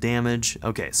 additional damage.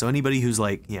 Okay, so anybody who's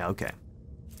like, yeah, okay.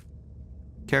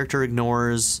 Character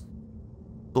ignores.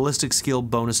 Ballistic skill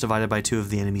bonus divided by 2 of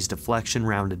the enemy's deflection,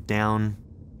 rounded down.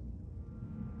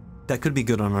 That could be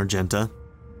good on Argenta.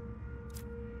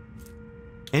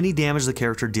 Any damage the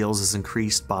character deals is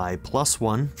increased by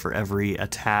 +1 for every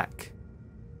attack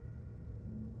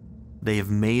they have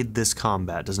made this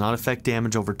combat. Does not affect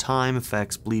damage over time,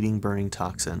 affects bleeding, burning,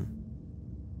 toxin.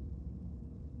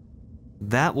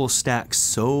 That will stack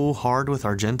so hard with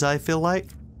Argenta, I feel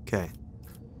like. Okay.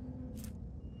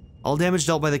 All damage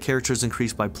dealt by the character is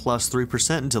increased by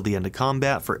 +3% until the end of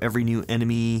combat for every new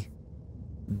enemy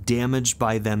damaged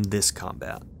by them this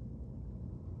combat.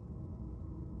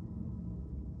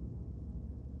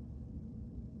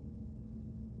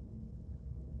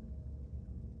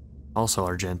 Also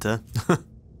Argenta.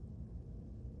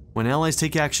 When allies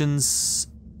take actions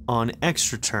on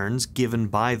extra turns given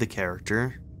by the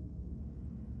character,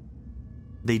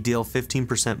 they deal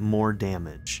 15% more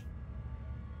damage.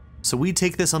 So we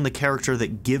take this on the character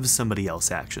that gives somebody else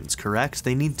actions, correct?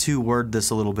 They need to word this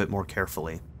a little bit more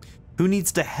carefully. Who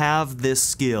needs to have this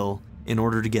skill in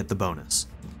order to get the bonus?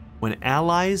 When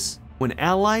allies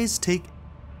take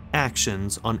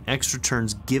actions on extra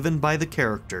turns given by the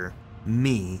character,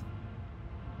 me,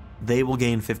 they will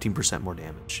gain 15% more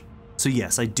damage. So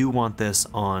yes, I do want this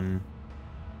on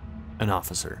an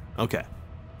officer. Okay.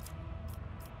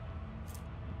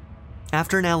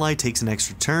 After an ally takes an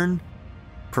extra turn,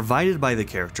 provided by the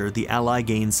character, the ally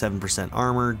gains 7%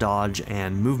 armor, dodge,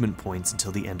 and movement points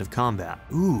until the end of combat.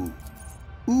 Ooh.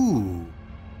 Ooh.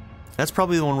 That's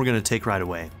probably the one we're going to take right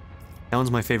away. That one's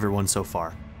my favorite one so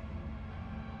far.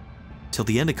 Till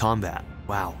the end of combat.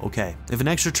 Wow, okay. If an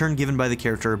extra turn given by the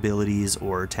character abilities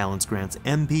or talents grants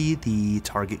MP, the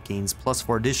target gains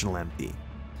 +4 additional MP.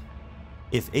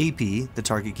 If AP, the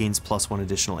target gains +1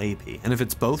 additional AP. And if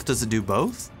it's both, does it do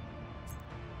both?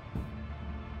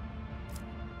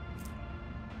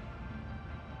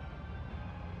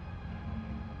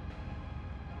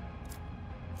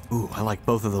 Ooh, I like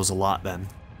both of those a lot then.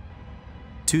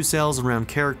 2 cells around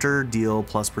character deal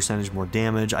 +% more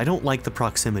damage. I don't like the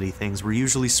proximity things. We're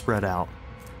usually spread out.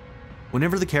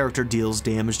 Whenever the character deals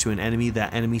damage to an enemy,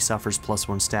 that enemy suffers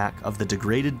 +1 stack of the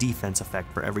degraded defense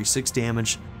effect for every 6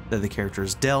 damage that the character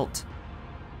is dealt.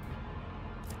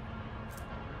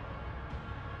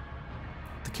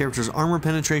 The character's armor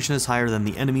penetration is higher than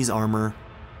the enemy's armor.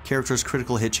 Character's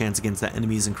critical hit chance against that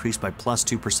enemy is increased by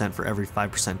 +2% for every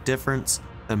 5% difference.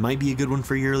 That might be a good one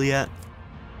for Yet.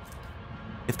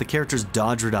 If the character's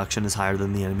dodge reduction is higher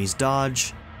than the enemy's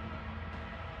dodge,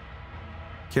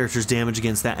 character's damage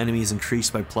against that enemy is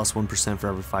increased by plus 1% for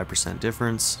every 5%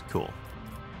 difference. Cool.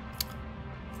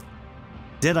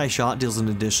 Deadeye Shot deals an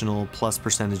additional plus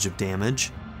percentage of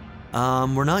damage.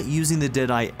 We're not using the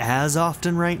Deadeye as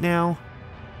often right now,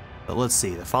 but let's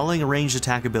see. The following ranged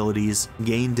attack abilities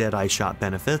gain Deadeye Shot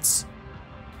benefits.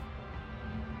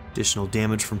 Additional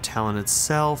damage from talent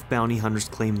itself. Bounty hunters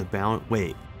claim the bounty.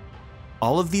 Wait,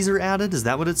 all of these are added? Is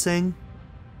that what it's saying?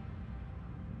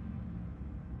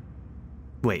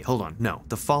 Wait, hold on. No,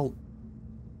 the fall.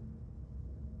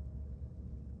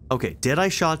 Okay, Deadeye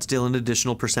Shots deal an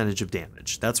additional percentage of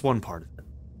damage. That's one part of it.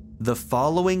 The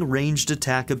following ranged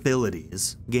attack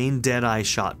abilities gain Deadeye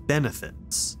Shot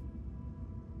benefits.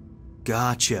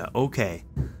 Gotcha, okay.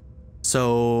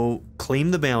 So,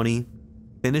 claim the bounty,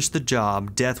 finish the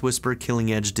job, Death Whisper,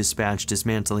 Killing Edge, Dispatch,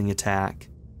 Dismantling Attack.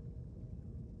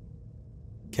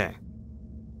 Okay.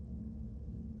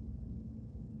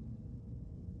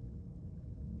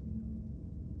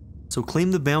 So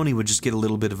claim the bounty would just get a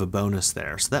little bit of a bonus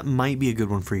there, so that might be a good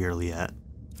one for Yet.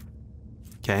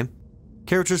 Okay.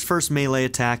 Character's first melee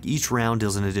attack each round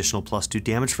deals an additional +2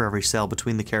 damage for every cell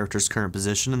between the character's current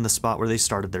position and the spot where they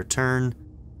started their turn.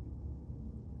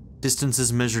 Distance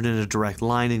is measured in a direct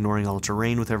line, ignoring all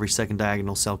terrain, with every second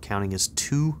diagonal cell counting as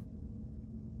 2.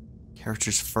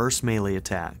 Character's first melee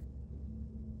attack.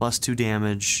 +2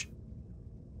 damage.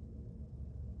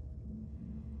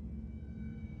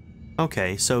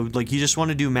 Okay, so like you just want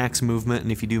to do max movement,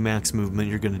 and if you do max movement,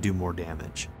 you're going to do more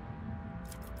damage.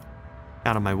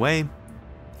 Out of my way.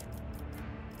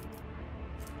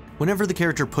 Whenever the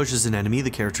character pushes an enemy, the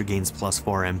character gains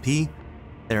 +4 MP.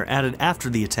 They are added after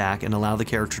the attack and allow the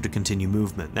character to continue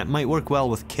movement. That might work well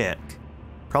with Kick.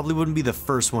 Probably wouldn't be the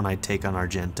first one I'd take on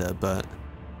Argenta, but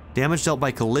damage dealt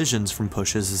by collisions from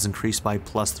pushes is increased by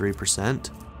 +3%.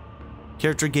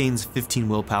 Character gains 15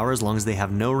 willpower as long as they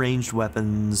have no ranged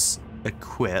weapons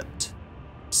equipped.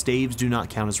 Staves do not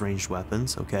count as ranged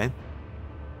weapons, okay.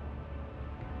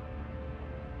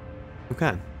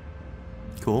 Okay,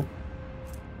 cool.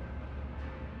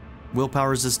 Willpower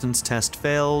resistance test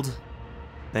failed.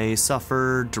 They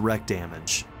suffer direct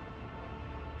damage.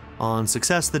 On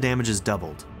success, the damage is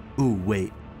doubled. Ooh,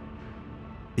 wait.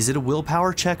 Is it a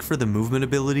willpower check for the movement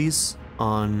abilities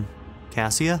on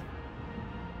Cassia?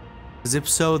 Because if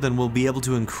so, then we'll be able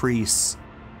to increase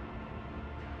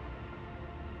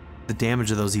the damage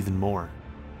of those even more.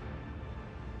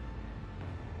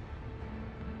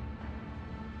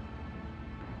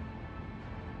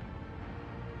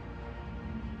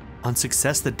 On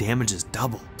success, the damage is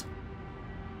doubled.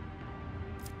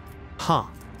 Huh.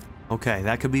 Okay,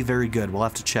 that could be very good. We'll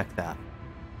have to check that.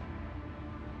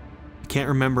 I can't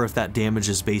remember if that damage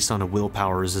is based on a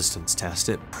willpower resistance test.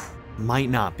 It might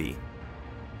not be.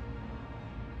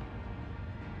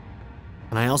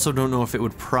 And I also don't know if it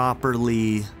would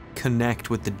properly connect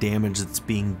with the damage that's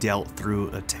being dealt through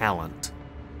a talent.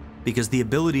 Because the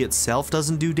ability itself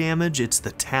doesn't do damage, it's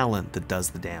the talent that does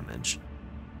the damage.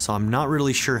 So I'm not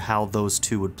really sure how those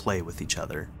two would play with each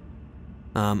other.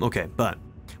 Okay, but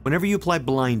whenever you apply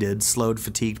blinded, slowed,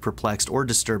 fatigued, perplexed, or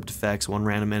disturbed effects, one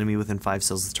random enemy within 5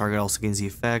 cells of the target also gains the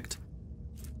effect.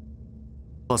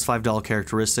 Plus $5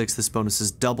 characteristics, this bonus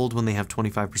is doubled when they have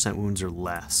 25% wounds or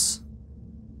less.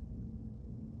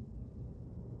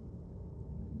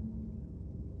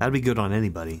 That'd be good on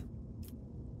anybody.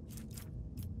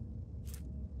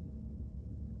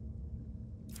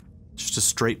 Just a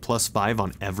straight +5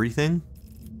 on everything?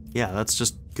 Yeah, that's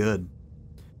just good.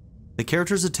 The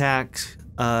character's attack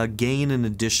gain an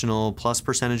additional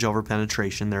 +% over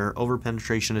penetration. Their over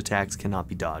penetration attacks cannot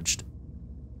be dodged.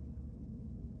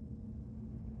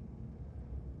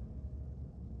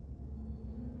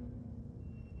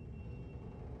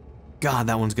 God,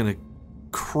 that one's gonna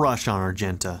crush on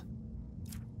Argenta.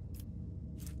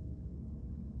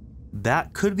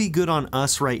 That could be good on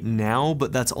us right now,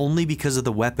 but that's only because of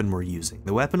the weapon we're using.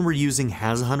 The weapon we're using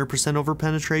has 100% over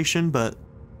penetration, but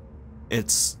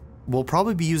we'll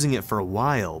probably be using it for a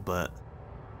while, but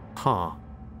huh.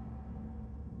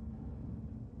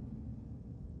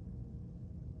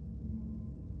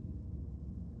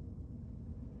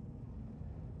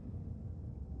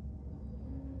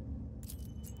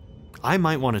 I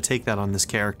might want to take that on this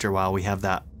character while we have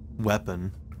that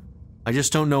weapon. I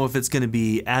just don't know if it's going to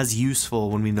be as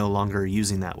useful when we no longer are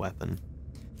using that weapon.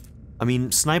 I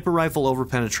mean, sniper rifle over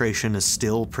penetration is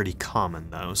still pretty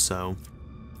common though, so.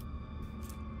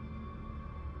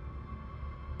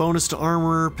 Bonus to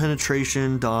armor,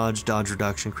 penetration, dodge, dodge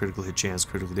reduction, critical hit chance,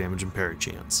 critical damage, and parry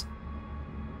chance.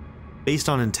 based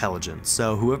on intelligence.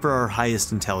 So whoever our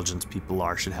highest intelligence people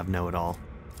are should have know-it-all.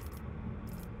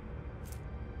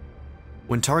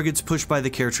 When targets pushed by the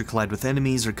character collide with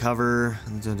enemies or cover...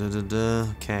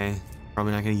 Okay,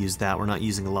 probably not going to use that. We're not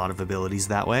using a lot of abilities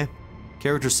that way.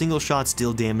 Character single shots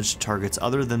deal damage to targets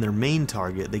other than their main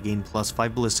target. They gain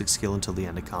 +5 ballistic skill until the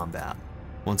end of combat.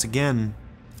 Once again,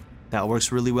 that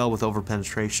works really well with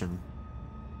overpenetration.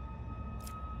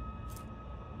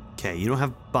 Okay, you don't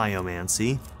have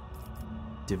biomancy.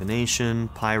 Divination,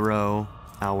 pyro,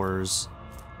 powers.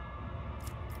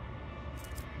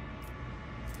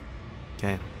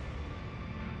 Okay.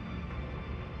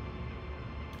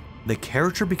 The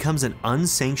character becomes an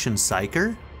unsanctioned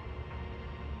psyker?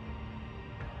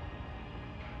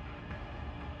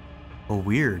 Oh,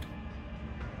 weird.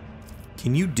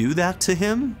 Can you do that to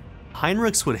him?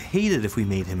 Heinrichs would hate it if we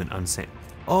made him an unsanctioned.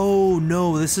 Oh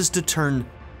no, this is to turn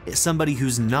somebody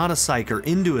who's not a psyker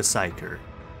into a psyker.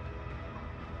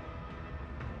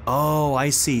 Oh,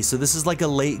 I see. So this is like a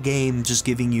late game just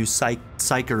giving you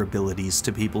psyker abilities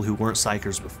to people who weren't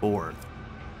psychers before.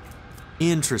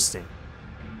 Interesting.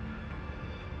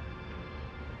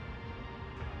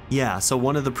 Yeah, so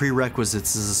one of the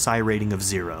prerequisites is a psi rating of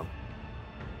 0.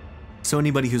 So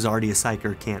anybody who's already a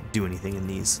psyker can't do anything in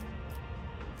these.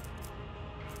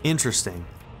 Interesting.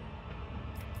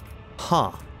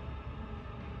 Huh.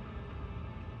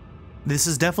 This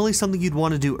is definitely something you'd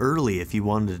want to do early if you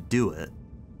wanted to do it.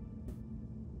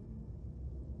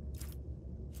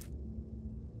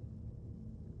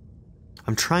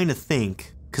 I'm trying to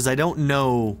think, because I don't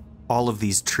know all of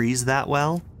these trees that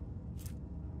well.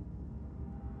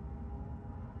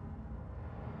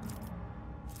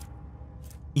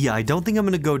 Yeah, I don't think I'm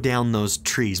going to go down those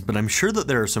trees, but I'm sure that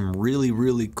there are some really,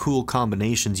 really cool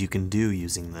combinations you can do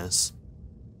using this.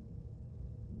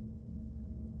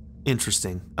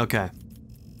 Interesting. Okay.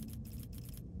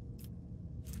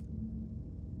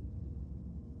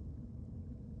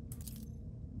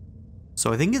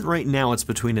 So I think right now it's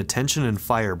between Attention and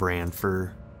Firebrand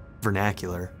for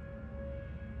Vernacular.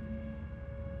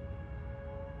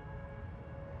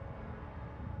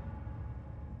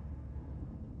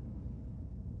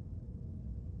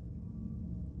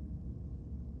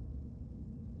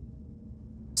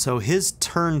 So his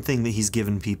turn thing that he's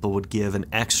given people would give an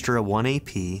extra 1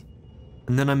 AP.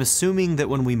 And then I'm assuming that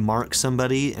when we mark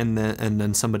somebody and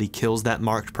then somebody kills that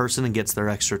marked person and gets their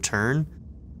extra turn,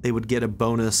 they would get a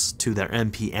bonus to their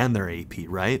MP and their AP,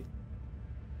 right?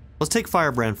 Let's take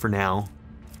Firebrand for now.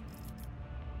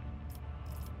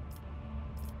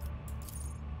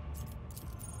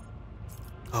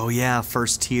 Oh yeah,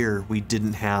 first tier, we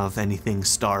didn't have anything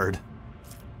starred.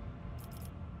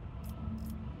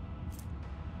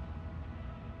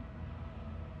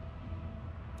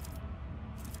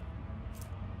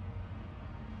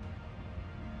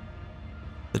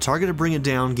 The target to bring it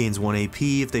down gains 1 AP.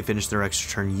 If they finish their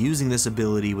extra turn using this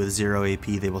ability with 0 AP,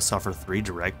 they will suffer 3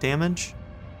 direct damage.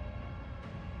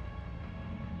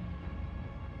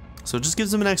 So it just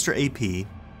gives them an extra AP.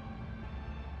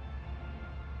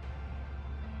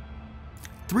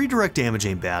 3 direct damage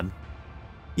ain't bad.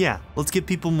 Yeah, let's give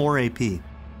people more AP.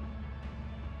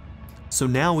 So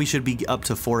now we should be up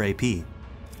to 4 AP.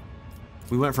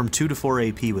 We went from 2 to 4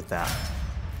 AP with that.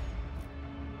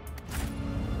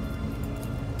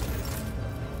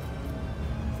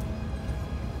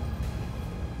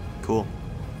 Cool.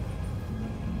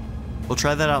 We'll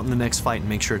try that out in the next fight and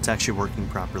make sure it's actually working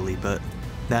properly, but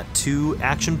that 2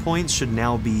 action points should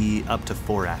now be up to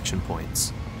 4 action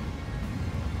points.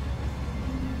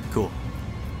 Cool.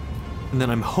 And then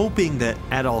I'm hoping that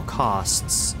at all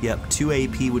costs, yep, 2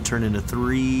 AP would turn into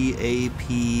 3 AP,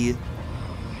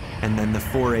 and then the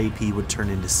 4 AP would turn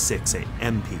into 6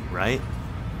 MP, right?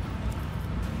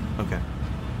 Okay.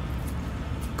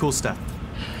 Cool stuff.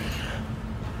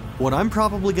 What I'm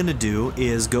probably going to do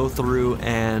is go through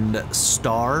and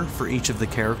star for each of the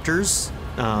characters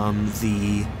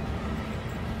the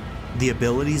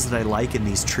abilities that I like in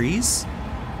these trees,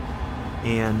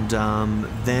 and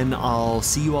then I'll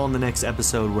see you all in the next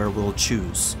episode where we'll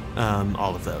choose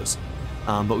all of those.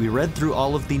 But we read through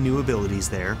all of the new abilities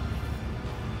there,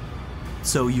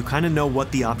 so you kind of know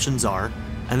what the options are,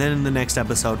 and then in the next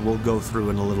episode we'll go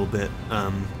through in a little bit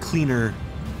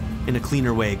in a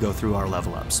cleaner way, go through our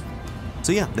level ups.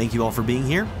 So yeah, thank you all for being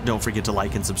here. Don't forget to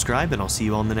like and subscribe, and I'll see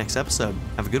you all in the next episode.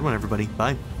 Have a good one, everybody.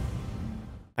 Bye.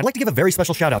 I'd like to give a very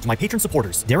special shout out to my patron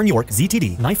supporters: Darren York,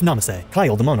 ZTD, Knife Namaste,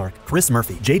 Kyle the Monarch, Chris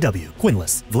Murphy, JW,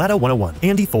 Quinless, Vlado101,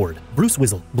 Andy Ford, Bruce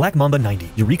Wizzle, Black Mamba 90,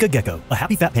 Eureka Gecko, A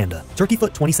Happy Fat Panda,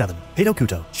 Turkeyfoot 27, Pedo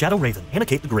Kuto, Shadow Raven, Hannah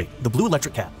Kate the Great, The Blue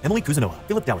Electric Cat, Emily Kuzanoa,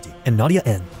 Philip Dougherty, and Nadia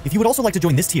N. If you would also like to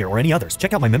join this tier or any others,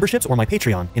 check out my memberships or my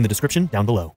Patreon in the description down below.